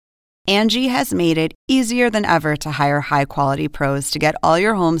Angie has made it easier than ever to hire high-quality pros to get all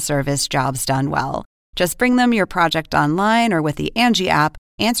your home service jobs done well. Just bring them your project online or with the Angie app,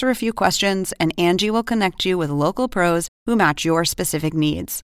 answer a few questions, and Angie will connect you with local pros who match your specific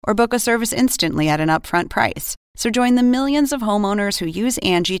needs. Or book a service instantly at an upfront price. So join the millions of homeowners who use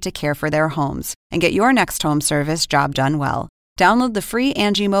Angie to care for their homes and get your next home service job done well. Download the free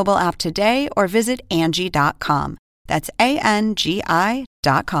Angie mobile app today or visit Angie.com. That's ANGI.com.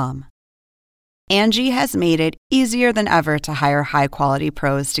 Angie has made it easier than ever to hire high-quality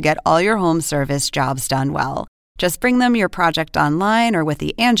pros to get all your home service jobs done well. Just bring them your project online or with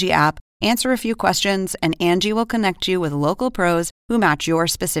the Angie app, answer a few questions, and Angie will connect you with local pros who match your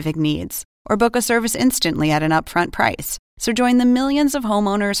specific needs. Or book a service instantly at an upfront price. So join the millions of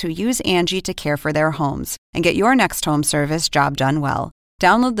homeowners who use Angie to care for their homes and get your next home service job done well.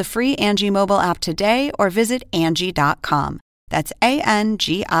 Download the free Angie mobile app today or visit Angie.com. That's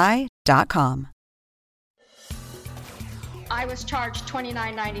ANGI.com. I was charged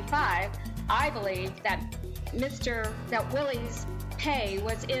 $29.95. I believe that Willie's pay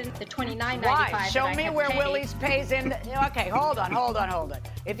was in the $29.95. Why? Show me where Willie's pays in. Okay, hold on.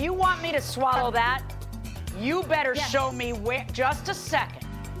 If you want me to swallow that, you better show me where. Just a second.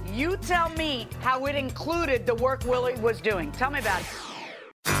 You tell me how it included the work Willie was doing. Tell me about it.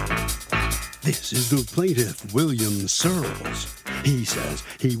 This is the plaintiff, William Searles. He says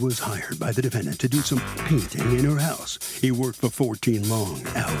he was hired by the defendant to do some painting in her house. He worked for 14 long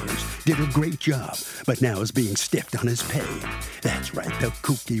hours, did a great job, but now is being stiffed on his pay. That's right, the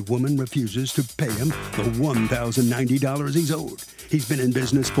kooky woman refuses to pay him the $1,090 he's owed. He's been in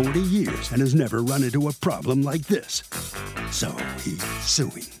business 40 years and has never run into a problem like this. So he's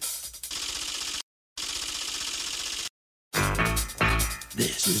suing.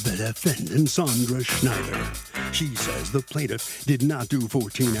 This is the defendant, Sandra Schneider. She says the plaintiff did not do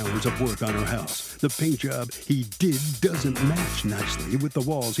 14 hours of work on her house. The paint job he did doesn't match nicely with the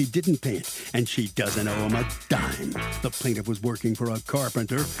walls he didn't paint, and she doesn't owe him a dime. The plaintiff was working for a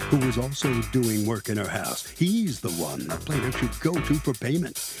carpenter who was also doing work in her house. He's the one the plaintiff should go to for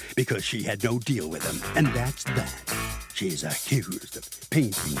payment because she had no deal with him, and that's that. She's accused of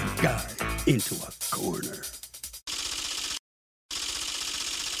painting the guy into a corner.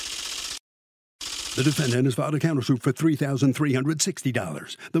 The defendant has filed a countersuit for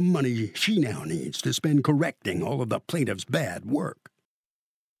 $3,360, the money she now needs to spend correcting all of the plaintiff's bad work.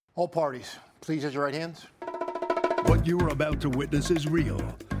 All parties, please raise your right hands. What you are about to witness is real.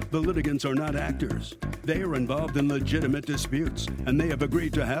 The litigants are not actors. They are involved in legitimate disputes, and they have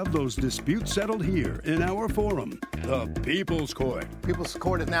agreed to have those disputes settled here in our forum, the People's Court. People's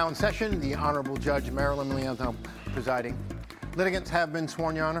Court is now in session. The Honorable Judge Marilyn Leonto presiding. Litigants have been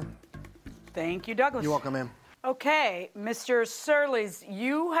sworn, Your Honor. Thank you, Douglas. You're welcome, ma'am. Okay, Mr. Searles,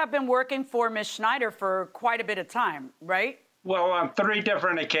 you have been working for Ms. Schneider for quite a bit of time, right? Well, on 3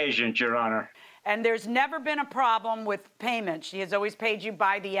 different occasions, Your Honor. And there's never been a problem with payment. She has always paid you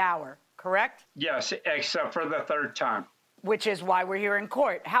by the hour, correct? Yes, except for the 3rd time. Which is why we're here in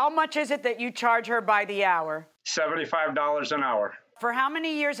court. How much is it that you charge her by the hour? $75 an hour. For how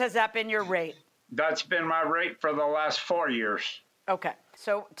many years has that been your rate? That's been my rate for the last 4 years. Okay.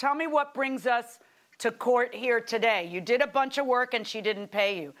 So tell me what brings us to court here today. You did a bunch of work and she didn't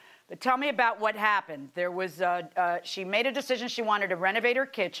pay you. But tell me about what happened. There was, she made a decision she wanted to renovate her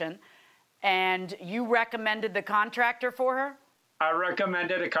kitchen, and you recommended the contractor for her? I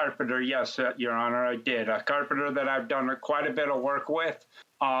recommended a carpenter, yes, Your Honor, I did. A carpenter that I've done quite a bit of work with.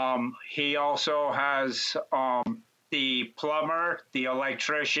 He also has the plumber, the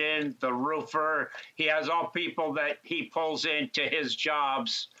electrician, the roofer. He has all people that he pulls into his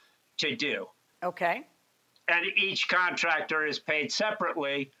jobs to do. Okay. And each contractor is paid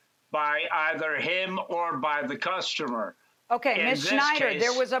separately by either him or by the customer. Okay, Ms. Schneider,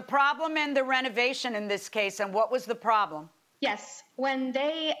 there was a problem in the renovation in this case, and what was the problem? Yes, when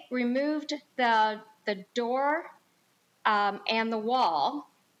they removed the door and the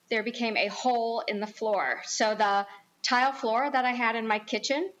wall, there became a hole in the floor. So the tile floor that I had in my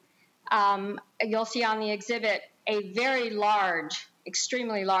kitchen, you'll see on the exhibit a very large,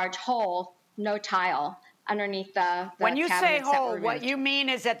 extremely large hole, no tile underneath the When you say hole, what you mean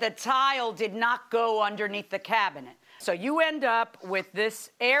is that the tile did not go underneath the cabinet. So you end up with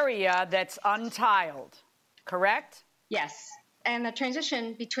this area that's untiled, correct? Yes, and the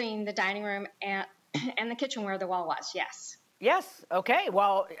transition between the dining room and the kitchen where the wall was, yes. Yes, okay.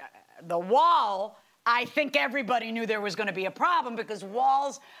 Well, the wall, I think everybody knew there was going to be a problem because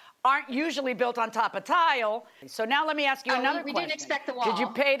walls aren't usually built on top of tile. So now let me ask you another question. We didn't expect the wall. Did you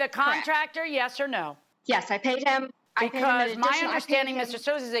pay the contractor, yes or no? Yes, I paid him Because my understanding, I paid him- Mr.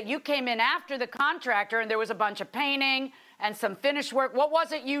 Surly, is that you came in after the contractor and there was a bunch of painting and some finish work. What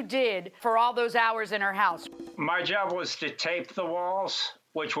was it you did for all those hours in her house? My job was to tape the walls,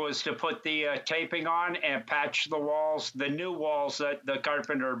 which was to put the taping on and patch the walls, the new walls that the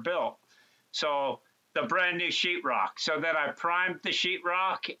carpenter built. So the brand new sheetrock. So then I primed the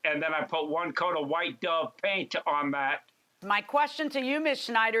sheetrock, and then I put one coat of white Dove paint on that. My question to you, Ms.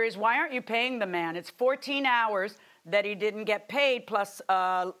 Schneider, is why aren't you paying the man? It's 14 hours that he didn't get paid, plus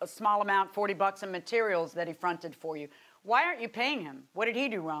a small amount, $40 in materials that he fronted for you. Why aren't you paying him? What did he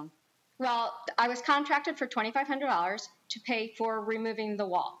do wrong? Well, I was contracted for $2,500 to pay for removing the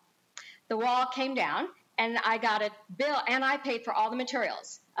wall. The wall came down, and I got a bill, and I paid for all the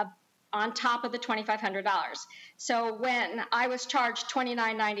materials on top of the $2,500. So when I was charged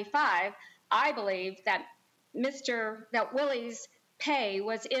 $29.95, I believe that Willie's pay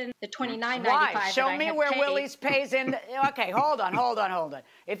was in the $29.95. Why? Show me where Willie's pays in. Okay, hold on.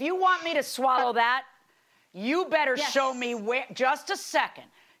 If you want me to swallow that, you better show me where. Just a second.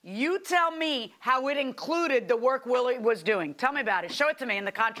 You tell me how it included the work Willie was doing. Tell me about it. Show it to me in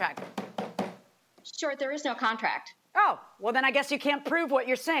the contract. Sure, there is no contract. Oh, well, then I guess you can't prove what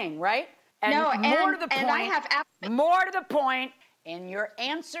you're saying, right? And no, more to the point, and I have more to the point, in your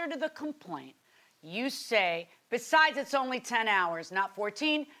answer to the complaint, you say, besides it's only 10 hours, not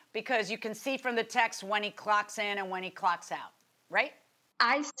 14, because you can see from the text when he clocks in and when he clocks out, right?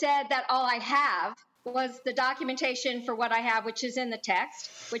 I said that all I have was the documentation for what I have, which is in the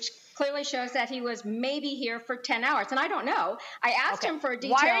text, which clearly shows that he was maybe here for 10 hours. And I don't know. I asked him for a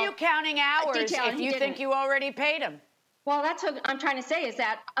detail. Why are you counting hours if you think you already paid him? Well, that's what I'm trying to say, is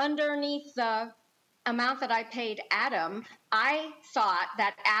that underneath the amount that I paid Adam, I thought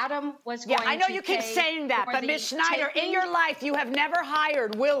that Adam was going to I know you keep saying that, but Ms. Schneider, in your life, you have never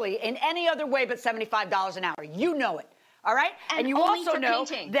hired Willie in any other way but $75 an hour. You know it, all right? And you also know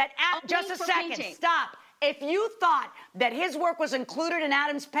that, just a second, stop. If you thought that his work was included in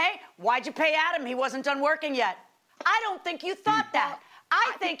Adam's pay, why'd you pay Adam? He wasn't done working yet. I don't think you thought that.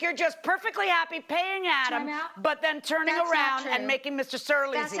 I think you're just perfectly happy paying Adam, but then turning around and making Mr.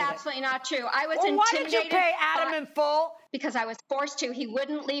 Surly That's eat it. absolutely not true. I was Well, why intimidated. did you pay Adam in full? Because I was forced to. He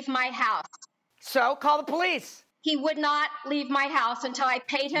wouldn't leave my house. So call the police. He would not leave my house until I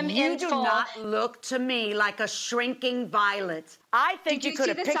paid him in full. You do not look to me like a shrinking violet. I think you could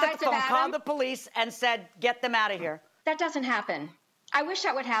have picked up the phone, called the police, and said, get them out of here. That doesn't happen. I wish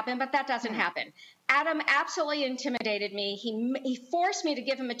that would happen, but that doesn't happen. Adam absolutely intimidated me. He forced me to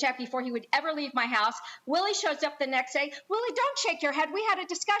give him a check before he would ever leave my house. Willie shows up the next day. Willie, don't shake your head. We had a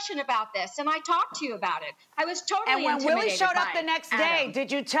discussion about this, and I talked to you about it. I was totally intimidated. And when Willie showed up the next day, did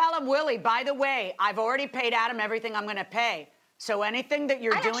you tell him, Willie, by the way, I've already paid Adam everything I'm going to pay. So anything that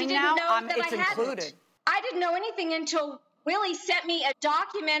you're doing now, it's included. I didn't know anything until Willie sent me a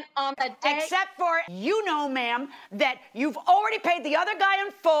document on the day. Except for, you know, ma'am, that you've already paid the other guy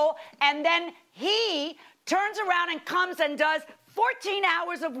in full, and then he turns around and comes and does 14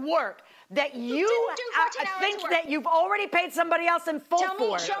 hours of work that you think that you've already paid somebody else in full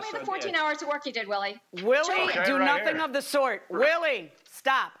for. Show me the 14 hours of work you did, Willie. Willie, do nothing of the sort. Willie,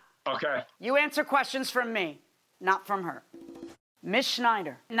 stop. Okay. You answer questions from me, not from her. Ms.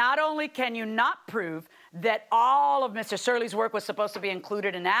 Schneider, not only can you not prove that all of Mr. Surly's work was supposed to be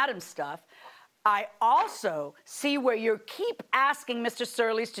included in Adam's stuff, I also see where you keep asking Mr.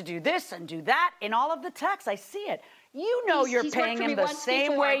 Surly's to do this and do that in all of the texts. I see it. You know you're paying him the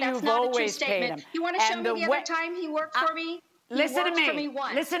same way you've always paid him. You want to show me the other time he worked for me? Listen to me.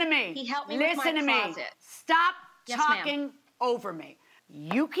 Listen to me. He helped me with my closet. Stop talking over me.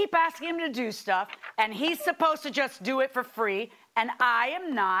 You keep asking him to do stuff, and he's supposed to just do it for free, and I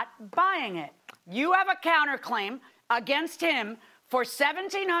am not buying it. You have a counterclaim against him for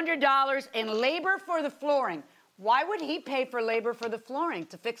 $1,700 in labor for the flooring. Why would he pay for labor for the flooring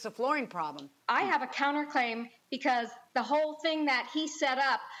to fix a flooring problem? I have a counterclaim because the whole thing that he set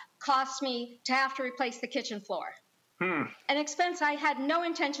up cost me to have to replace the kitchen floor. An expense I had no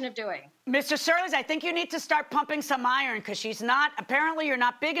intention of doing. Mr. Surly, I think you need to start pumping some iron because apparently you're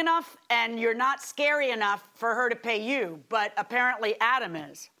not big enough and you're not scary enough for her to pay you, but apparently Adam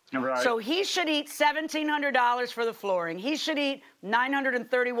is. Right. So he should eat $1,700 for the flooring. He should eat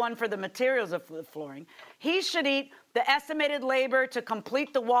 $931 for the materials of the flooring. He should eat the estimated labor to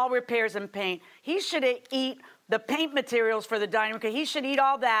complete the wall repairs and paint. He should eat the paint materials for the dining room. He should eat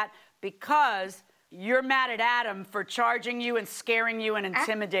all that because you're mad at Adam for charging you and scaring you and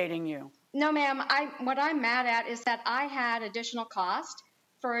intimidating you. No, ma'am. What I'm mad at is that I had additional cost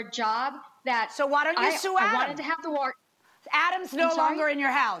for a job that. So why don't you sue Adam? I wanted to have the work. Adam's no longer in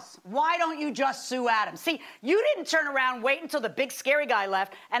your house. Why don't you just sue Adam? See, you didn't turn around, wait until the big scary guy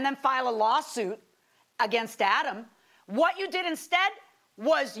left, and then file a lawsuit against Adam. What you did instead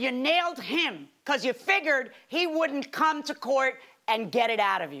was you nailed him because you figured he wouldn't come to court and get it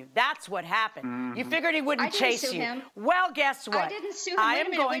out of you. That's what happened. Mm-hmm. You figured he wouldn't chase you. Him. Well, guess what? I didn't sue him. I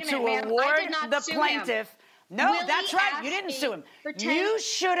am going to award the plaintiff. No, Willie, that's right. You didn't sue him. You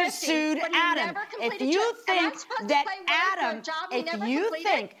should have sued Adam. If you think that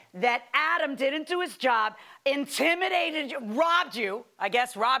Adam didn't do his job, intimidated you, robbed you,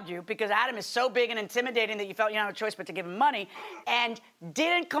 because Adam is so big and intimidating that you felt you had no choice but to give him money, and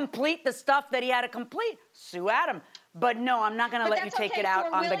didn't complete the stuff that he had to complete, sue Adam. But no, I'm not going to let you take it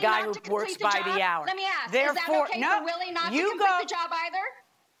out on the guy who works by the hour. Let me ask, therefore, is that okay for Willie not to complete the job either?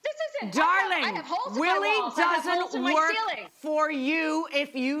 This isn't. Darling, Willie doesn't work ceiling. for you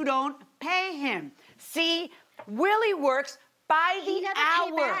if you don't pay him. See, Willie works by the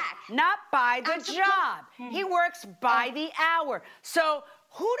hour, not by the job. He works by the hour. So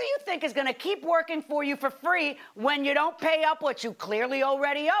who do you think is going to keep working for you for free when you don't pay up what you clearly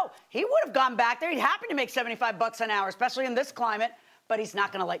already owe? He would have gone back there. He'd happy to make $75 an hour, especially in this climate. But he's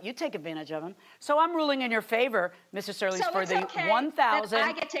not going to let you take advantage of him. So I'm ruling in your favor, Mr. Sirleaf, for the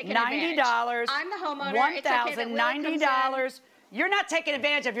 $1,090. I'm the homeowner. $1,090. You're not taking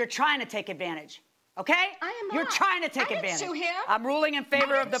advantage of. You're trying to take advantage. Okay? I am not. You're trying to take advantage. Sue him. I'm ruling in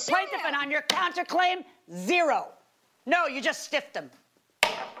favor of the plaintiff, and on your counterclaim, 0. No, you just stiffed him.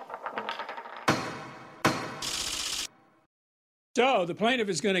 So the plaintiff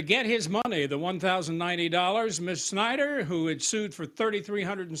is going to get his money, the $1,090. Ms. Snyder, who had sued for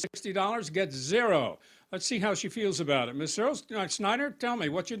 $3,360, gets 0. Let's see how she feels about it. Ms. Snyder, tell me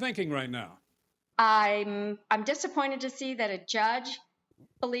what you're thinking right now. I'm disappointed to see that a judge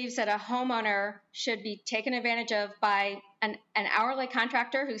believes that a homeowner should be taken advantage of by an hourly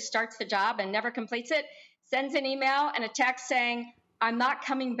contractor who starts the job and never completes it, sends an email and a text saying, I'm not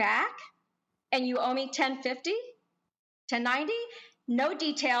coming back, and you owe me $1,050? $1,090, no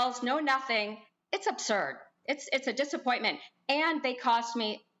details, no nothing. It's absurd. It's a disappointment. And they cost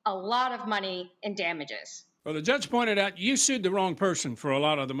me a lot of money in damages. Well, the judge pointed out you sued the wrong person for a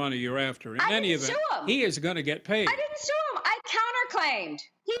lot of the money you're after. In any event, he is going to get paid. I didn't sue him. I counterclaimed.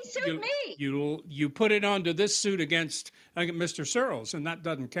 He sued me. You put it onto this suit against Mr. Searles, and that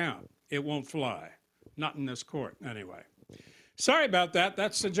doesn't count. It won't fly. Not in this court, anyway. Sorry about that.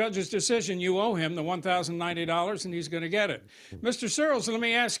 That's the judge's decision. You owe him the $1,090, and he's going to get it. Mr. Searles, let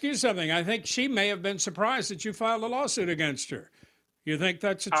me ask you something. I think she may have been surprised that you filed a lawsuit against her. You think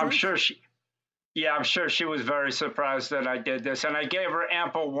that's the truth? I'm sure she was very surprised that I did this. And I gave her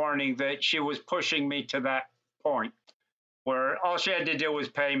ample warning that she was pushing me to that point where all she had to do was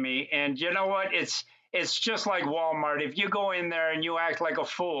pay me. And you know what? It's just like Walmart. If you go in there and you act like a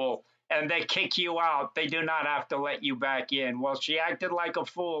fool, and they kick you out, they do not have to let you back in. Well, she acted like a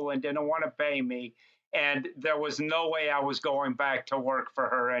fool and didn't want to pay me, and there was no way I was going back to work for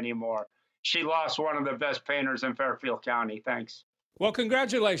her anymore. She lost one of the best painters in Fairfield County. Thanks. Well,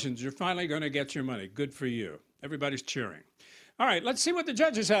 congratulations. You're finally going to get your money. Good for you. Everybody's cheering. All right, let's see what the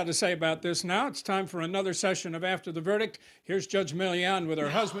judges have to say about this now. It's time for another session of After the Verdict. Here's Judge Milian with her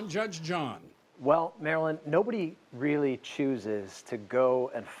husband, Judge John. Well, Marilyn, nobody really chooses to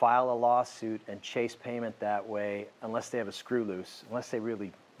go and file a lawsuit and chase payment that way unless they have a screw loose, unless they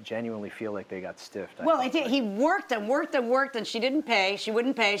really genuinely feel like they got stiffed. Well, he worked and worked and worked, and she didn't pay. She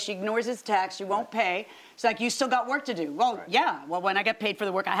wouldn't pay. She ignores his text. She won't pay. It's like, you still got work to do. Well, yeah. Well, when I get paid for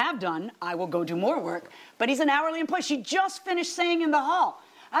the work I have done, I will go do more work. But he's an hourly employee. She just finished saying in the hall,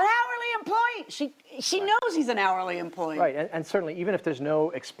 an hourly employee. She knows he's an hourly employee. Right, and certainly even if there's no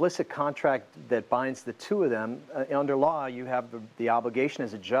explicit contract that binds the two of them, under law you have the obligation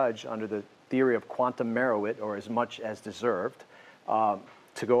as a judge under the theory of quantum meruit, or as much as deserved,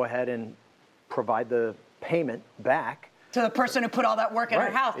 to go ahead and provide the payment back to the person who put all that work in her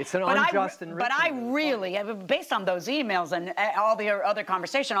house. It's an unjust enrichment. But I really, based on those emails and all the other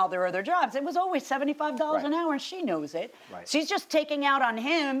conversation, all their other jobs, it was always $75 an hour, and she knows it. Right. She's just taking out on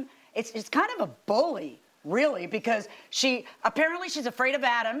him. It's kind of a bully, really, because she's afraid of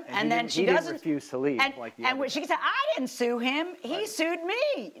Adam, and then she doesn't refuse to leave. And she said, I didn't sue him. He sued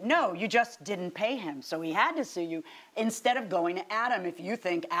me. No, you just didn't pay him, so he had to sue you instead of going to Adam. If you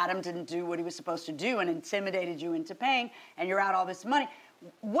think Adam didn't do what he was supposed to do and intimidated you into paying, and you're out all this money,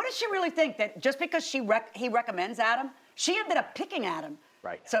 what does she really think, that just because he recommends Adam, she ended up picking Adam?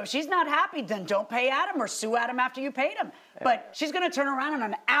 Right. So if she's not happy, then don't pay Adam or sue Adam after you paid him. Yeah. But she's going to turn around on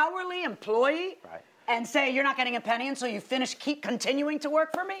an hourly employee and say you're not getting a penny until you finish, keep continuing to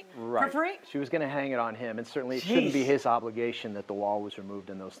work for me for free? She was going to hang it on him, and certainly it shouldn't be his obligation that the wall was removed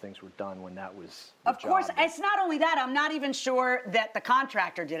and those things were done when that was the Of course, job. it's not only that. I'm not even sure that the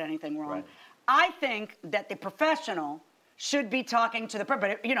contractor did anything wrong. Right. I think that the professional should be talking to the person.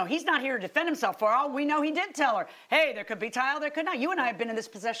 But, you know, he's not here to defend himself. For all we know, he did tell her, hey, there could be tile, there could not. You and I have been in this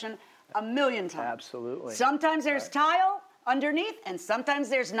position a million times. Absolutely. Sometimes there's tile underneath, and sometimes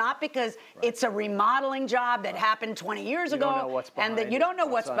there's not, because it's a remodeling job that happened 20 years ago. You don't know what's behind and that you don't know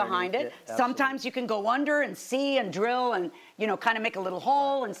what's behind it. Absolutely. Sometimes you can go under and see and drill and, you know, kind of make a little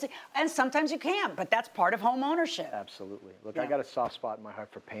hole and see. And sometimes you can't, but that's part of home ownership. Absolutely. Look, I got a soft spot in my heart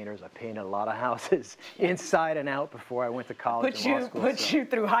for painters. I painted a lot of houses inside and out before I went to college and law school. Put you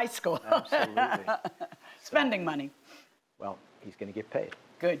through high school. Absolutely. Spending money. Well, he's going to get paid.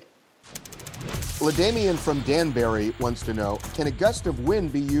 Good. LaDamian from Danbury wants to know, can a gust of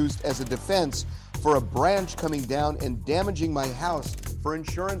wind be used as a defense for a branch coming down and damaging my house for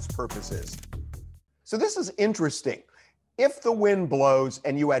insurance purposes? So this is interesting. If the wind blows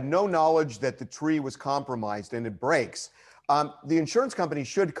and you had no knowledge that the tree was compromised and it breaks, the insurance company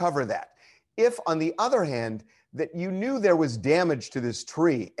should cover that. If, on the other hand, that you knew there was damage to this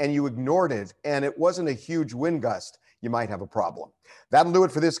tree and you ignored it and it wasn't a huge wind gust, you might have a problem. That'll do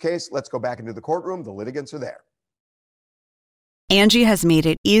it for this case. Let's go back into the courtroom. The litigants are there. Angie has made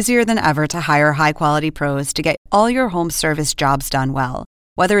it easier than ever to hire high-quality pros to get all your home service jobs done well.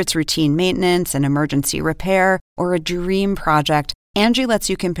 Whether it's routine maintenance, an emergency repair, or a dream project, Angie lets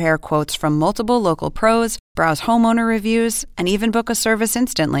you compare quotes from multiple local pros, browse homeowner reviews, and even book a service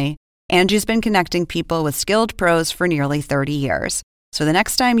instantly. Angie's been connecting people with skilled pros for nearly 30 years. So the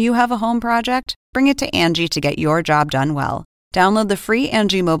next time you have a home project, bring it to Angie to get your job done well. Download the free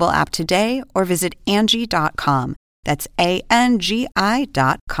Angie mobile app today or visit Angie.com. That's ANGI.com.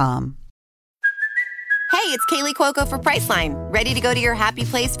 Hey, it's Kaylee Cuoco for Priceline. Ready to go to your happy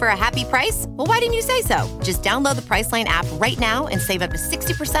place for a happy price? Well, why didn't you say so? Just download the Priceline app right now and save up to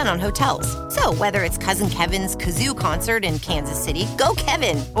 60% on hotels. So whether it's Cousin Kevin's Kazoo Concert in Kansas City, go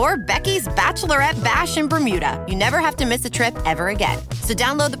Kevin, or Becky's Bachelorette Bash in Bermuda, you never have to miss a trip ever again. So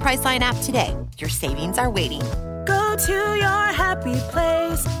download the Priceline app today. Your savings are waiting. Go to your happy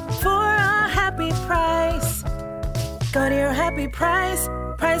place for a happy price. Go to your happy price,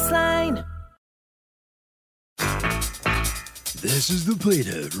 Priceline. This is the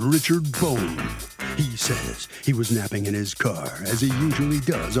plaintiff, Richard Bone. He says he was napping in his car, as he usually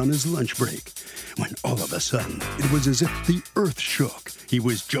does on his lunch break, when all of a sudden it was as if the earth shook. He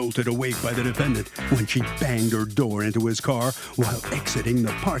was jolted awake by the defendant when she banged her door into his car while exiting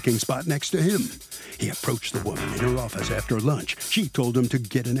the parking spot next to him. He approached the woman in her office after lunch. She told him to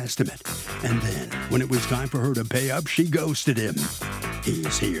get an estimate. And then, when it was time for her to pay up, she ghosted him.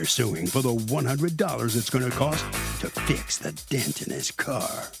 He's here suing for the $100 it's going to cost to fix the dent in his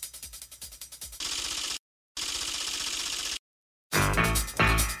car.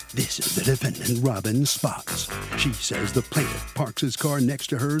 This is the defendant, Robin Spots. She says the plaintiff parks his car next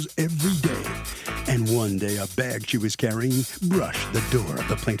to hers every day. And one day a bag she was carrying brushed the door of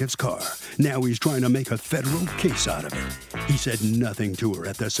the plaintiff's car. Now he's trying to make a federal case out of it. He said nothing to her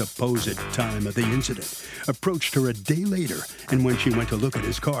at the supposed time of the incident. Approached her a day later, and when she went to look at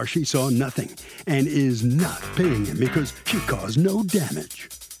his car, she saw nothing and is not paying him because she caused no damage.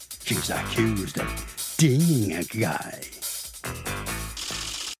 She's accused of dinging a guy.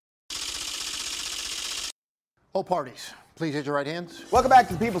 All parties, please raise your right hands. Welcome back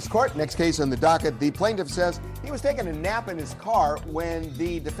to the People's Court. Next case on the docket. The plaintiff says he was taking a nap in his car when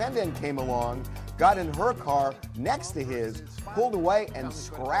the defendant came along, got in her car next to his, pulled away and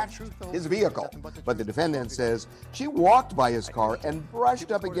scratched his vehicle. But the defendant says she walked by his car and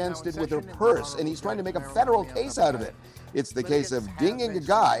brushed up against it with her purse, and he's trying to make a federal case out of it. It's the case of dinging a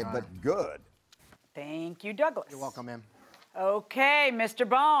guy, but good. Thank you, Douglas. You're welcome, ma'am. Okay, Mr.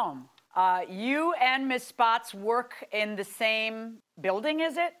 Baum. You and Ms. Spots work in the same building,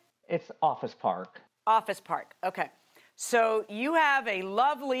 is it? It's Office Park. Office Park, okay. So you have a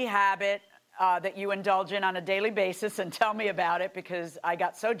lovely habit that you indulge in on a daily basis, and tell me about it because I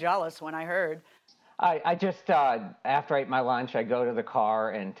got so jealous when I heard. I just, after I eat my lunch, I go to the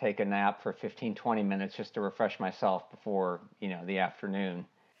car and take a nap for 15, 20 minutes just to refresh myself before, the afternoon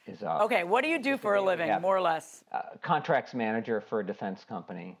is up. Okay, what do you do for a living, more or less? Contracts manager for a defense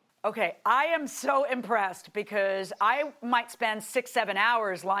company. Okay, I am so impressed because I might spend 6-7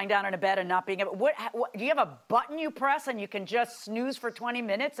 hours lying down in a bed and not being able. What do you have a button you press and you can just snooze for 20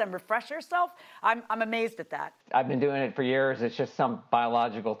 minutes and refresh yourself? I'm amazed at that. I've been doing it for years. It's just some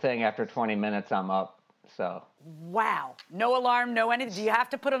biological thing. After 20 minutes, I'm up. So. Wow, no alarm, no anything. Do you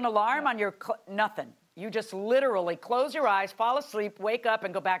have to put an alarm on your nothing? You just literally close your eyes, fall asleep, wake up,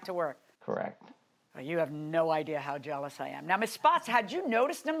 and go back to work. Correct. You have no idea how jealous I am. Now, Ms. Spots, had you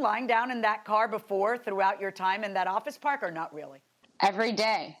noticed him lying down in that car before throughout your time in that office park, or not really? Every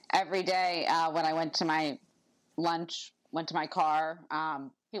day when I went to my lunch, went to my car.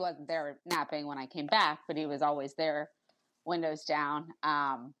 He wasn't there napping when I came back, but he was always there, windows down.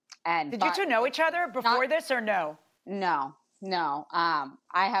 And did you two know each other before this, or no? No. I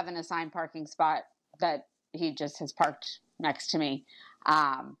have an assigned parking spot that he just has parked next to me.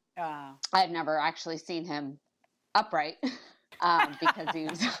 I've never actually seen him upright because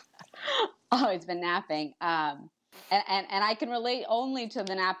he's always been napping. And I can relate only to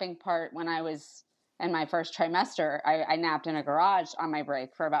the napping part. When I was in my first trimester, I napped in a garage on my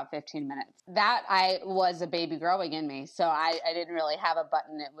break for about 15 minutes. That was a baby growing in me, so I didn't really have a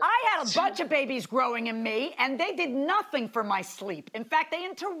button. I had a bunch of babies growing in me, and they did nothing for my sleep. In fact, they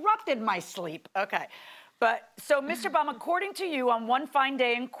interrupted my sleep. Okay. But so, Mr. Baum, according to you, on one fine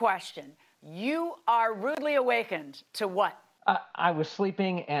day in question, you are rudely awakened to what? I was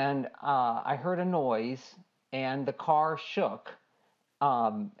sleeping, and I heard a noise, and the car shook.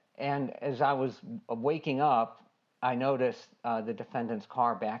 And as I was waking up, I noticed the defendant's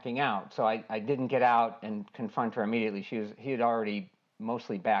car backing out. So I didn't get out and confront her immediately. He had already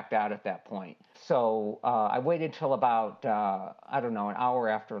mostly backed out at that point. So I waited till about, an hour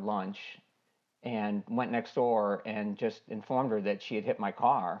after lunch, and went next door and just informed her that she had hit my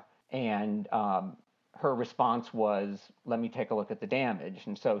car. And her response was, "Let me take a look at the damage."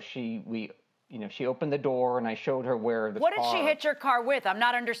 And so she opened the door, and I showed her where the car... What did she hit your car with? I'm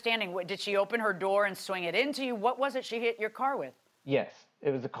not understanding. Did she open her door and swing it into you? What was it she hit your car with? Yes, it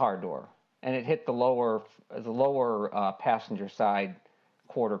was a car door, and it hit the lower passenger side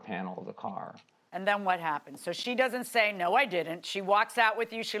quarter panel of the car. And then what happened? So she doesn't say, "No, I didn't." She walks out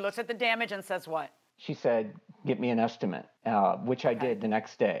with you. She looks at the damage and says what? She said, "Get me an estimate," which I did the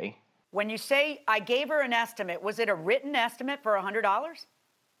next day. When you say I gave her an estimate, was it a written estimate for $100?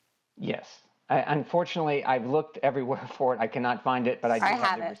 Yes. Unfortunately, I've looked everywhere for it. I cannot find it, but I do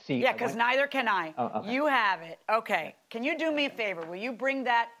have the receipt. Yeah, because neither can I. Oh, okay. You have it. Okay. Can you do me a favor? Will you bring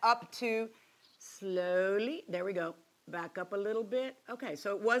that up to slowly? There we go. Back up a little bit. Okay,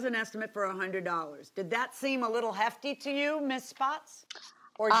 so it was an estimate for $100. Did that seem a little hefty to you, Ms. Spots?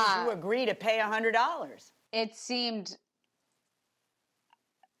 Or did you agree to pay $100? It seemed...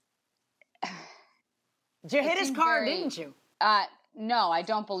 Did you hit his car, didn't you? No, I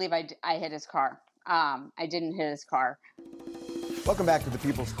don't believe I hit his car. I didn't hit his car. Welcome back to the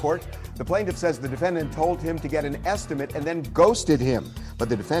People's Court. The plaintiff says the defendant told him to get an estimate and then ghosted him. But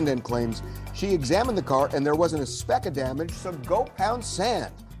the defendant claims she examined the car and there wasn't a speck of damage, so go pound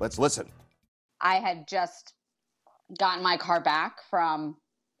sand. Let's listen. I had just gotten my car back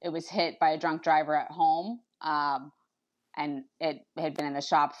it was hit by a drunk driver at home. And it had been in the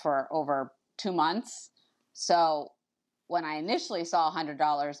shop for over 2 months. So when I initially saw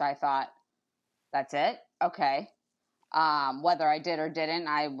 $100, I thought, that's it? Okay. Whether I did or didn't,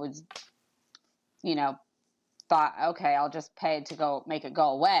 I was, thought, okay, I'll just pay to go make it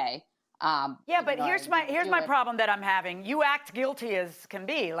go away. Yeah, but here's my problem that I'm having. You act guilty as can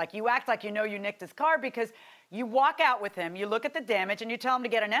be. Like, you act like you nicked his car because you walk out with him, you look at the damage, and you tell him to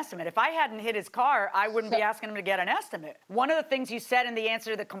get an estimate. If I hadn't hit his car, I wouldn't be asking him to get an estimate. One of the things you said in the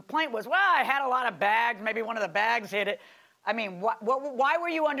answer to the complaint was, well, I had a lot of bags. Maybe one of the bags hit it. I mean, why were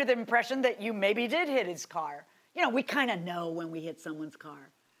you under the impression that you maybe did hit his car? We kind of know when we hit someone's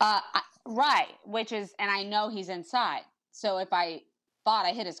car. Right, and I know he's inside. So if I thought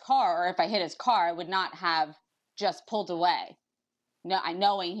I hit his car, or if I hit his car, I would not have just pulled away. No,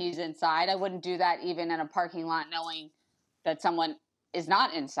 knowing he's inside, I wouldn't do that even in a parking lot, knowing that someone is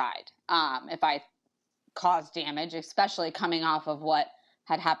not inside. If I caused damage, especially coming off of what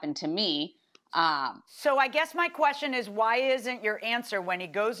had happened to me. So I guess my question is, why isn't your answer when he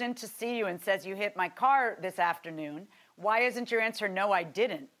goes in to see you and says you hit my car this afternoon? Why isn't your answer, no, I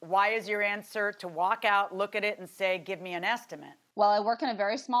didn't? Why is your answer to walk out, look at it, and say, give me an estimate? Well, I work in a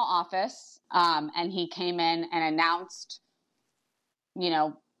very small office, and he came in and announced,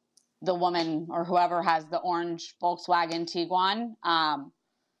 the woman or whoever has the orange Volkswagen Tiguan,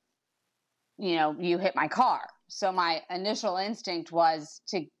 you hit my car. So my initial instinct was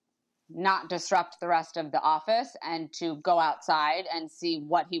to not disrupt the rest of the office and to go outside and see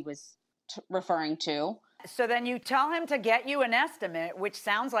what he was referring to. So then you tell him to get you an estimate, which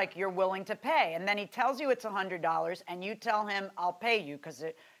sounds like you're willing to pay. And then he tells you it's $100, and you tell him, I'll pay you, because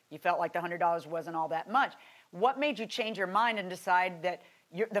you felt like the $100 wasn't all that much. What made you change your mind and decide that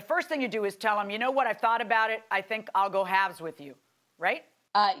the first thing you do is tell him, you know what, I've thought about it. I think I'll go halves with you, right?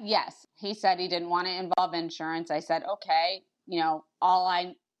 Yes. He said he didn't want to involve insurance. I said, okay, all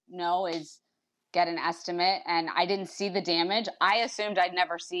I know is get an estimate, and I didn't see the damage. I assumed I'd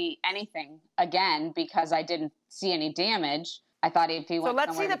never see anything again because I didn't see any damage. I thought if he went somewhere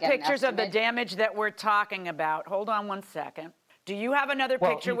to get an estimate. So let's see the pictures of the damage that we're talking about. Hold on one second. Do you have another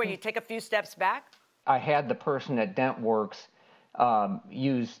picture where you take a few steps back? I had the person at DentWorks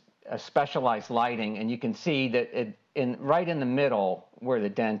use a specialized lighting, and you can see that right in the middle where the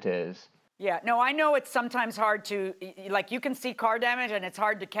dent is. Yeah, no, I know it's sometimes hard to, like, you can see car damage and it's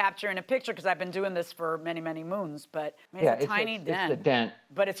hard to capture in a picture because I've been doing this for many, many moons, but it's a tiny dent. It's the dent.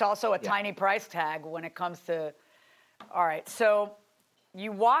 But it's also a tiny price tag when it comes to, all right, so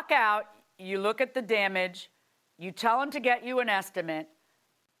you walk out, you look at the damage, you tell him to get you an estimate,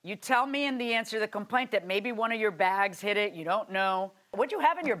 you tell me in the answer to the complaint that maybe one of your bags hit it, you don't know. What do you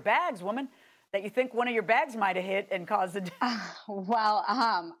have in your bags, woman, that you think one of your bags might have hit and caused the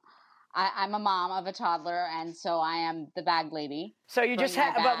I'm a mom of a toddler, and so I am the bag lady. So you just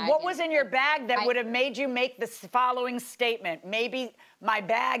had, but what was in your bag that would have made you make the following statement? Maybe my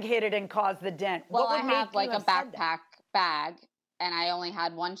bag hit it and caused the dent. Well, I have like a backpack bag, and I only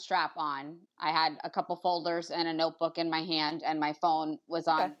had one strap on. I had a couple folders and a notebook in my hand, and my phone was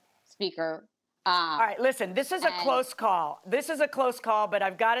on speaker. All right, listen, this is a close call. This is a close call, but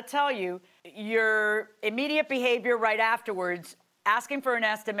I've got to tell you, your immediate behavior right afterwards, asking for an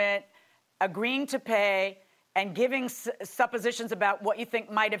estimate, agreeing to pay, and giving suppositions about what you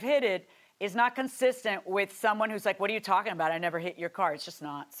think might have hit it is not consistent with someone who's like, what are you talking about? I never hit your car. It's just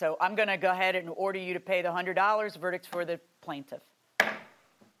not. So I'm going to go ahead and order you to pay the $100. Verdict for the plaintiff.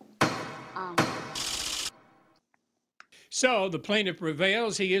 So the plaintiff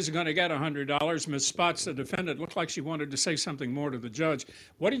prevails. He is going to get $100. Ms. Spots, the defendant, looked like she wanted to say something more to the judge.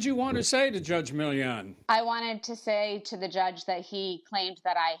 What did you want to say to Judge Milian? I wanted to say to the judge that he claimed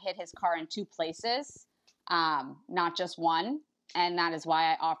that I hit his car in 2 places, not just one, and that is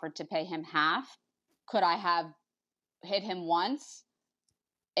why I offered to pay him half. Could I have hit him once?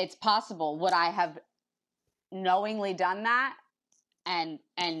 It's possible. Would I have knowingly done that and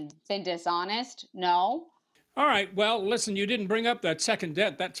been dishonest? No. All right. Well, listen, you didn't bring up that second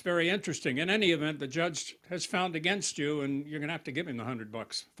dent. That's very interesting. In any event, the judge has found against you, and you're going to have to give him the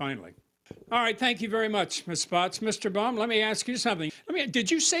 $100 finally. All right. Thank you very much, Ms. Spots. Mr. Baum, let me ask you something.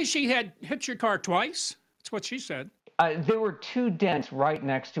 Did you say she had hit your car twice? That's what she said. There were 2 dents right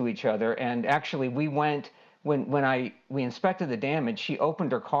next to each other, and actually we went when we inspected the damage. She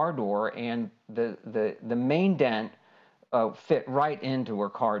opened her car door, and the main dent fit right into her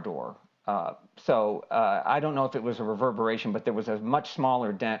car door. So I don't know if it was a reverberation, but there was a much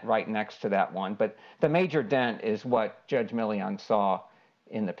smaller dent right next to that one. But the major dent is what Judge Milian saw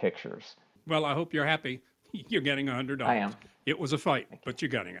in the pictures. Well, I hope you're happy. You're getting $100. I am. It was a fight, but you're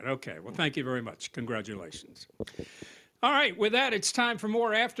getting it. Okay. Well, thank you very much. Congratulations. All right. With that, it's time for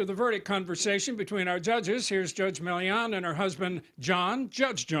more after the verdict conversation between our judges. Here's Judge Milian and her husband, John.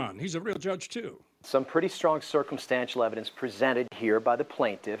 Judge John. He's a real judge, too. Some pretty strong circumstantial evidence presented here by the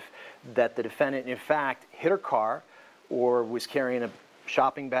plaintiff that the defendant, in fact, hit her car or was carrying a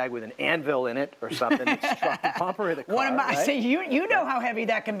shopping bag with an anvil in it or something that struck the bumper of the car. I say, you know how heavy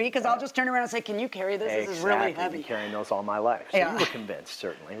that can be, because I'll just turn around and say, can you carry this? Exactly. This is really heavy. I've been carrying those all my life. So you were convinced,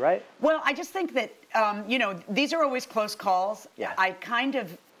 certainly, right? Well, I just think that, these are always close calls. Yeah.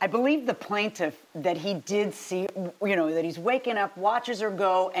 I believe the plaintiff that he did see, that he's waking up, watches her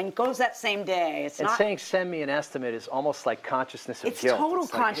go, and goes that same day. And saying, send me an estimate is almost like consciousness of guilt. It's total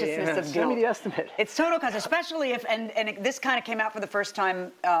consciousness of guilt. Send me the estimate. It's total consciousness, especially if, this kind of came out for the first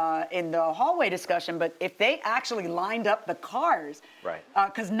time in the hallway discussion, but if they actually lined up the cars, right?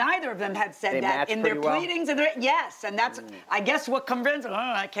 Because neither of them had said that in their pleadings. And yes, and that's, I guess, what convinced them,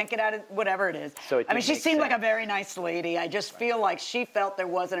 I can't get out of whatever it is. So she seemed like a very nice lady. I just feel like she felt there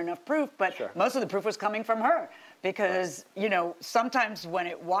wasn't enough proof, but most of the proof was coming from her because, sometimes when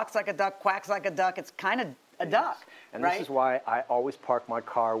it walks like a duck, quacks like a duck, it's kind of a duck. And this is why I always park my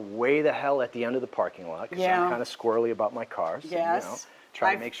car way the hell at the end of the parking lot, because I'm kind of squirrely about my cars. Yes. And,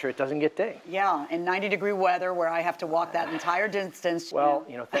 try to make sure it doesn't get dinged. Yeah, in 90-degree weather where I have to walk that entire distance. Well,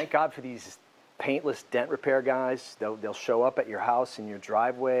 thank God for these paintless dent repair guys. They'll show up at your house in your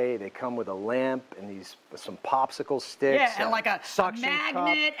driveway. They come with a lamp and some popsicle sticks. Yeah, and like a suction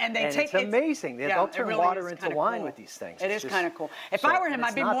magnet, cup, and they take. It's amazing. They'll turn really water into wine cool. with these things. It is kind of cool. If I were him,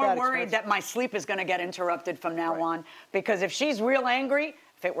 I'd be more worried that my sleep is going to get interrupted from now on, because if she's real angry,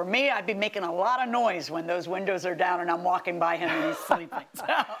 if it were me, I'd be making a lot of noise when those windows are down and I'm walking by him and he's sleeping.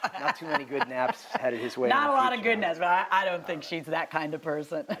 Not too many good naps headed his way. Not a lot of good naps, but I don't think she's that kind of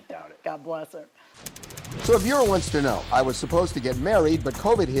person. I doubt it. God bless her. So a viewer wants to know, I was supposed to get married, but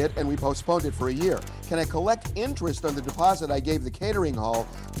COVID hit and we postponed it for a year. Can I collect interest on the deposit I gave the catering hall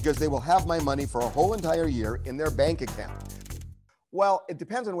because they will have my money for a whole entire year in their bank account? Well, it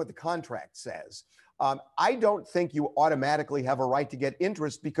depends on what the contract says. I don't think you automatically have a right to get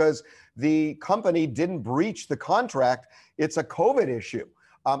interest because the company didn't breach the contract. It's a COVID issue.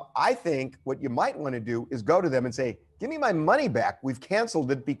 I think what you might want to do is go to them and say, give me my money back. We've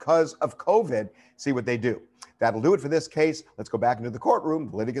canceled it because of COVID. See what they do. That'll do it for this case. Let's go back into the courtroom.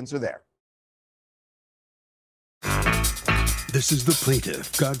 The litigants are there. This is the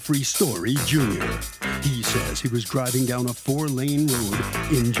plaintiff, Godfrey Story Jr. He says he was driving down a 4-lane road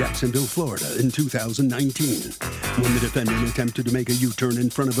in Jacksonville, Florida in 2019 when the defendant attempted to make a U-turn in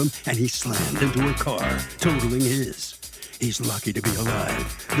front of him and he slammed into a car, totaling his. He's lucky to be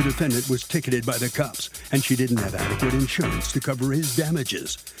alive. The defendant was ticketed by the cops, and she didn't have adequate insurance to cover his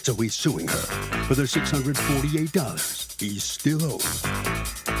damages, so he's suing her for the $648 he's still owed.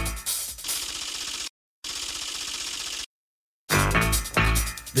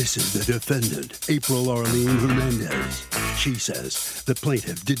 This is the defendant, April Arlene Hernandez. She says the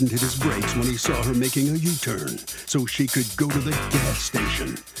plaintiff didn't hit his brakes when he saw her making a U-turn so she could go to the gas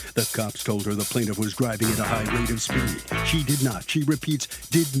station. The cops told her the plaintiff was driving at a high rate of speed. She did not, she repeats,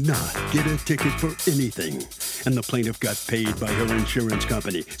 did not get a ticket for anything. And the plaintiff got paid by her insurance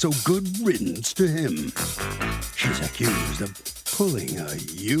company, so good riddance to him. She's accused of pulling a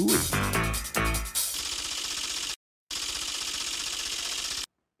Yui.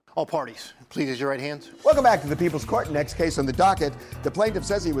 All parties, please raise your right hands. Welcome back to the People's Court. Next case on the docket. The plaintiff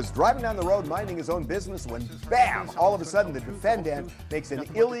says he was driving down the road minding his own business when, bam, all of a sudden the defendant makes an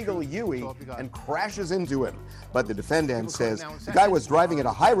illegal Yui and crashes into him. But the defendant says the guy was driving at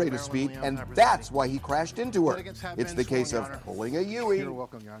a high rate of speed and that's why he crashed into her. It's the case of pulling a Yui. You're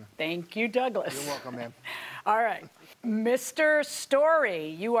welcome, Your Honor. Thank you, Douglas. You're welcome, ma'am. All right. Mr. Story,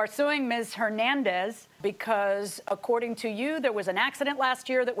 you are suing Ms. Hernandez because, according to you, there was an accident last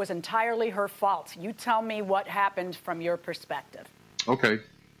year that was entirely her fault. You tell me what happened from your perspective. Okay.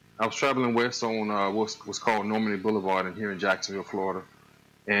 I was traveling west on what's called Normandy Boulevard and here in Jacksonville, Florida.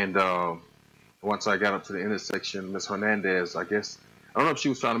 And once I got up to the intersection, Ms. Hernandez, I guess, I don't know if she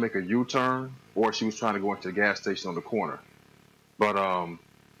was trying to make a U-turn or she was trying to go into the gas station on the corner. But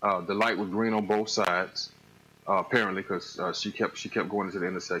the light was green on both sides. Apparently, because she kept going into the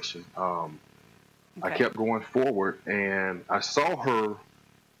intersection. Okay. I kept going forward, and I saw her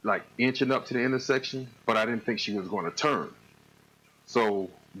like inching up to the intersection, but I didn't think she was going to turn. So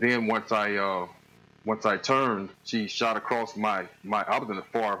then once I turned, she shot across I was in the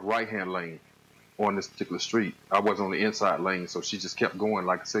far right-hand lane on this particular street. I was on the inside lane, so she just kept going.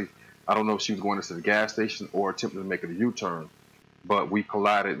 Like I say, I don't know if she was going into the gas station or attempting to make a U-turn. But we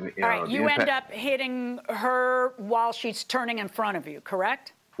collided. All right, you end up hitting her while she's turning in front of you,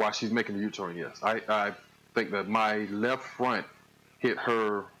 correct? While she's making the U-turn, yes. I think that my left front hit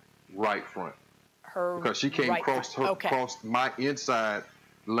her right front. Because she came across my inside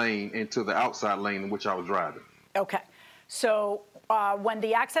lane into the outside lane in which I was driving. Okay. So when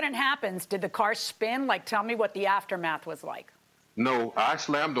the accident happens, did the car spin? Like, tell me what the aftermath was like. No, I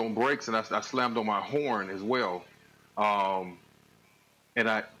slammed on brakes and I slammed on my horn as well.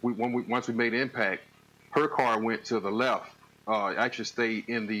 And once we made impact, her car went to the left. Actually stayed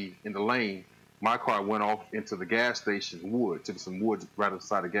in the lane. My car went off into the gas station to some woods right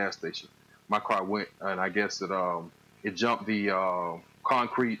outside the gas station. My car went, and I guess it jumped the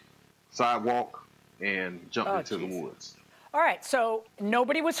concrete sidewalk and jumped into the woods. All right, so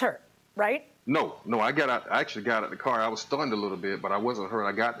nobody was hurt, right? No, I actually got out of the car. I was stunned a little bit, but I wasn't hurt.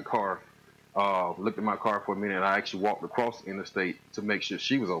 I got in the car. Looked at my car for a minute, and I actually walked across the interstate to make sure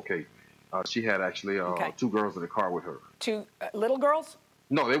she was okay. She had actually 2 girls in the car with her. 2 little girls?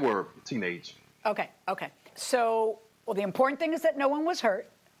 No, they were teenage. Okay. So, the important thing is that no one was hurt.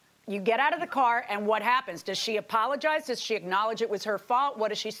 You get out of the car, and what happens? Does she apologize? Does she acknowledge it was her fault? What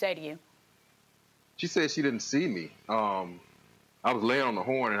does she say to you? She said she didn't see me. I was laying on the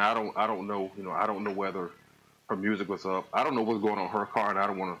horn, and I don't know. I don't know whether her music was up. I don't know what's going on in her car, and I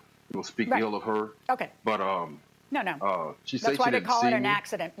don't want to speak ill of her. Okay. But no. She That's why she they call it an me.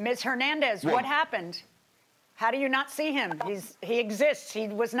 Accident. Ms. Hernandez, what happened? How do you not see him? He exists. He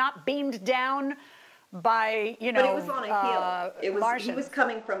was not beamed down by But it was on a hill. He was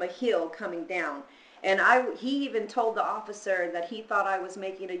coming from a hill coming down, and he even told the officer that he thought I was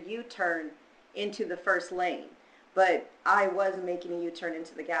making a U-turn into the first lane, but I was making a U-turn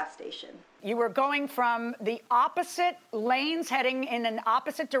into the gas station. You were going from the opposite lanes, heading in an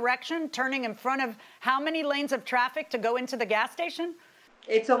opposite direction, turning in front of how many lanes of traffic to go into the gas station?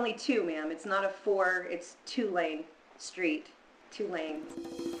 It's only 2, ma'am. It's not a 4. It's 2-lane street, 2 lanes.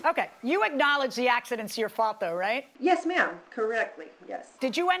 Okay. You acknowledge the accident's your fault, though, right? Yes, ma'am. Correctly. Yes.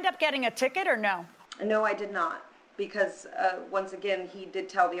 Did you end up getting a ticket or no? No, I did not. Because once again, he did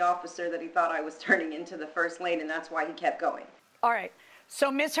tell the officer that he thought I was turning into the first lane, and that's why he kept going. All right. So,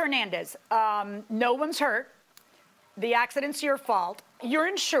 Ms. Hernandez, no one's hurt. The accident's your fault. You're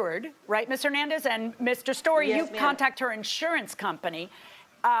insured, right, Ms. Hernandez? And Mr. Story, yes, you contact her insurance company.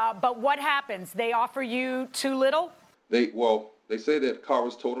 But what happens? They offer you too little? They say that car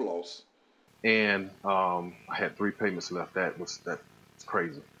was total loss, and I had 3 payments left. That's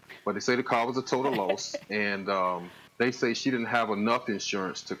crazy. But they say the car was a total loss, and they say she didn't have enough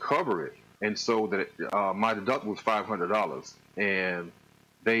insurance to cover it, and so that my deductible was $500, and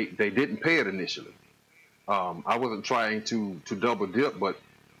they didn't pay it initially. I wasn't trying to double dip, but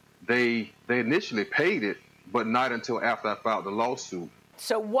they initially paid it, but not until after I filed the lawsuit.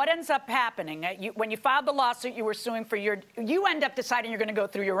 So what ends up happening? When you filed the lawsuit, you were suing for you end up deciding you're going to go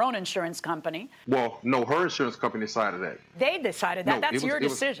through your own insurance company. Well, no, her insurance company decided that. They decided that. No, That's your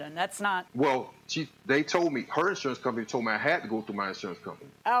decision. That's not. Well, they told me, her insurance company told me I had to go through my insurance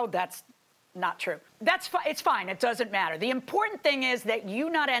company. Oh, that's not true. It's fine. It doesn't matter. The important thing is that you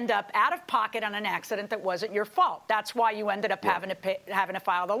not end up out of pocket on an accident that wasn't your fault. That's why you ended up having to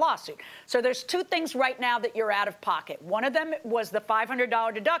file the lawsuit. So there's 2 things right now that you're out of pocket. One of them was the $500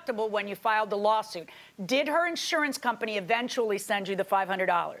 deductible when you filed the lawsuit. Did her insurance company eventually send you the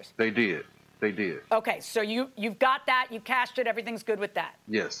 $500? They did. They did. Okay, so you've got that. You cashed it. Everything's good with that.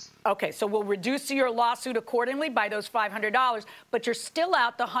 Yes. Okay, so we'll reduce your lawsuit accordingly by those $500, but you're still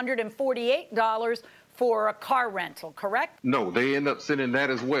out the $148 for a car rental, correct? No, they end up sending that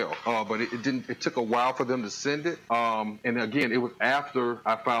as well, but it didn't. It took a while for them to send it, and again, it was after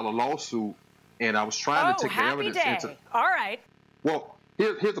I filed a lawsuit, and I was trying to take the evidence into. All right. Well,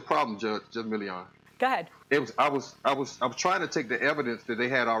 here's the problem, Judge Milian. Go ahead. I was trying to take the evidence that they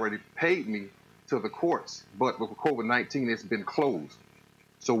had already paid me to the courts, but with COVID-19, it's been closed.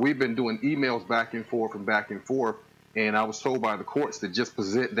 So we've been doing emails back and forth, and I was told by the courts to just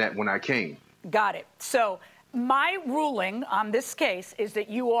present that when I came. Got it. So my ruling on this case is that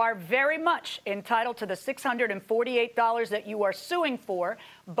you are very much entitled to the $648 that you are suing for,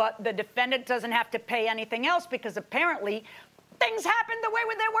 but the defendant doesn't have to pay anything else because apparently things happened the way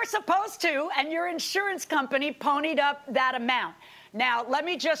they were supposed to, and your insurance company ponied up that amount. Now, let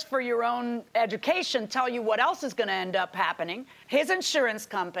me just, for your own education, tell you what else is going to end up happening. His insurance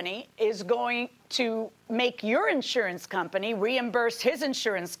company is going to make your insurance company reimburse his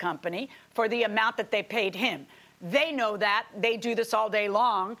insurance company for the amount that they paid him. They know that. They do this all day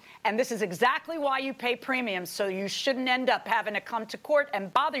long. And this is exactly why you pay premiums. So you shouldn't end up having to come to court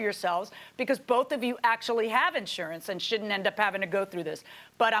and bother yourselves because both of you actually have insurance and shouldn't end up having to go through this.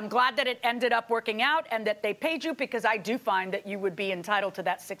 But I'm glad that it ended up working out and that they paid you because I do find that you would be entitled to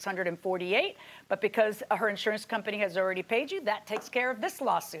that $648. But because her insurance company has already paid you, that takes care of this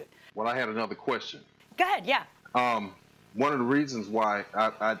lawsuit. Well, I had another question. Go ahead, yeah. One of the reasons why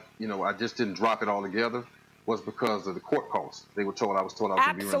I just didn't drop it all together was because of the court costs. I was told I was going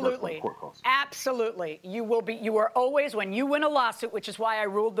to be reimbursed for the court costs. Absolutely. You are always, when you win a lawsuit, which is why I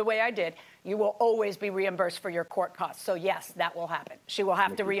ruled the way I did, you will always be reimbursed for your court costs. So yes, that will happen. She will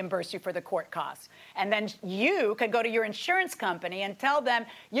have to reimburse you for the court costs. And then you can go to your insurance company and tell them,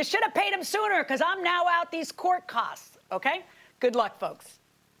 you should have paid him sooner because I'm now out these court costs. Okay? Good luck, folks.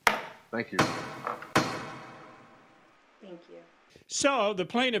 Thank you. Thank you. So the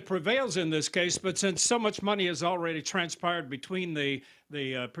plaintiff prevails in this case, but since so much money has already transpired between the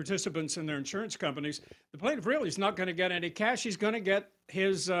participants and their insurance companies, the plaintiff really is not going to get any cash. He's going to get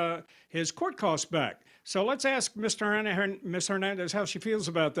his court costs back. So let's ask Ms. Hernandez how she feels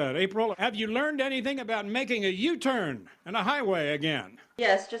about that. April, have you learned anything about making a U-turn and a highway again?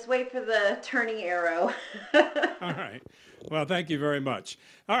 Yes, just wait for the turning arrow. All right. Well, thank you very much.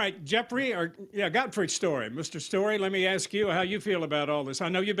 All right, Jeffrey, Godfrey Story. Mr. Story, let me ask you how you feel about all this. I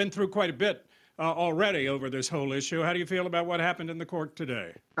know you've been through quite a bit already over this whole issue. How do you feel about what happened in the court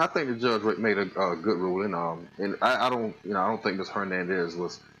today? I think the judge made a good ruling, and I don't think Ms. Hernandez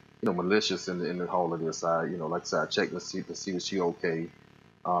was, malicious in the whole of this. Like I said, I checked to see was she okay,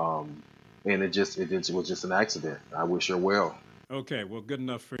 and it was just an accident. I wish her well. Okay, well, good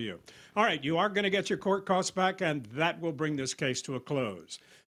enough for you. All right, you are going to get your court costs back, and that will bring this case to a close.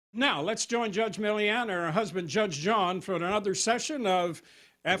 Now, let's join Judge Milian and her husband, Judge John, for another session of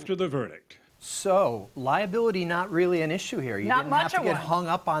After the Verdict. So, liability not really an issue here. You Not didn't much have to of get one. hung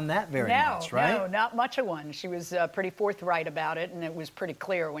up on that very much, right? No, not much of one. She was pretty forthright about it, and it was pretty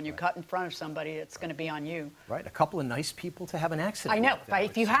clear when you cut in front of somebody, it's going to be on you. Right, a couple of nice people to have an accident. I know, like that, but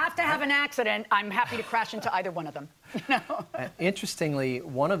if you have to have an accident, I'm happy to crash into either one of them. Interestingly,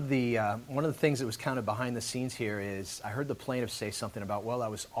 one of the things that was kind of behind the scenes here is I heard the plaintiff say something about, well, I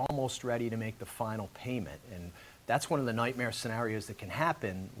was almost ready to make the final payment, and that's one of the nightmare scenarios that can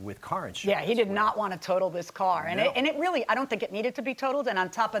happen with car insurance. Yeah, he did not want to total this car. And, No. it really, I don't think it needed to be totaled. And on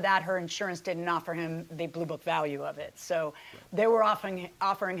top of that, her insurance didn't offer him the Blue Book value of it. So they were offering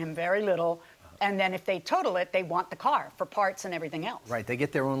him very little. And then if they total it, they want the car for parts and everything else. Right, they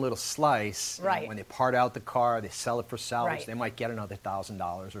get their own little slice. and Right. when they part out the car, they sell it for salvage. Right. They might get another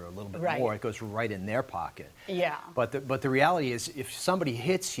 $1,000 or a little bit Right. more. It goes right in their pocket. Yeah. But the reality is, if somebody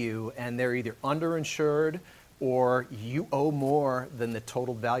hits you and they're either underinsured or you owe more than the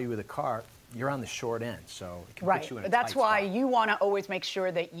total value of the car, you're on the short end. So it can put you in a That's tight why spot. you want to always make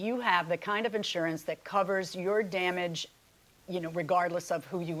sure that you have the kind of insurance that covers your damage, regardless of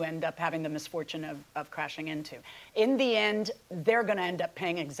who you end up having the misfortune of crashing into. In the end, they're going to end up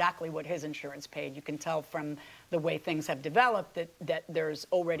paying exactly what his insurance paid. You can tell from the way things have developed that there's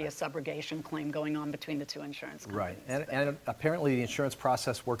already a subrogation claim going on between the two insurance companies. Right, and apparently the insurance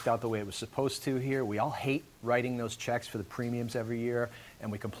process worked out the way it was supposed to here. We all hate writing those checks for the premiums every year, and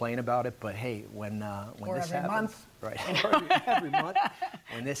we complain about it. But hey, when Or this every happens, month. right? Or every month,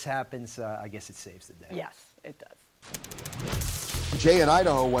 when this happens, I guess it saves the day. Yes, it does. Jay in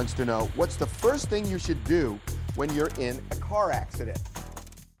Idaho wants to know, what's the first thing you should do when you're in a car accident?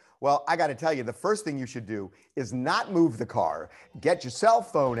 Well, I got to tell you, the first thing you should do is not move the car. Get your cell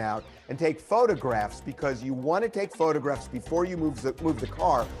phone out and take photographs, because you want to take photographs before you move the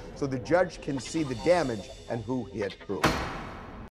car so the judge can see the damage and who hit who.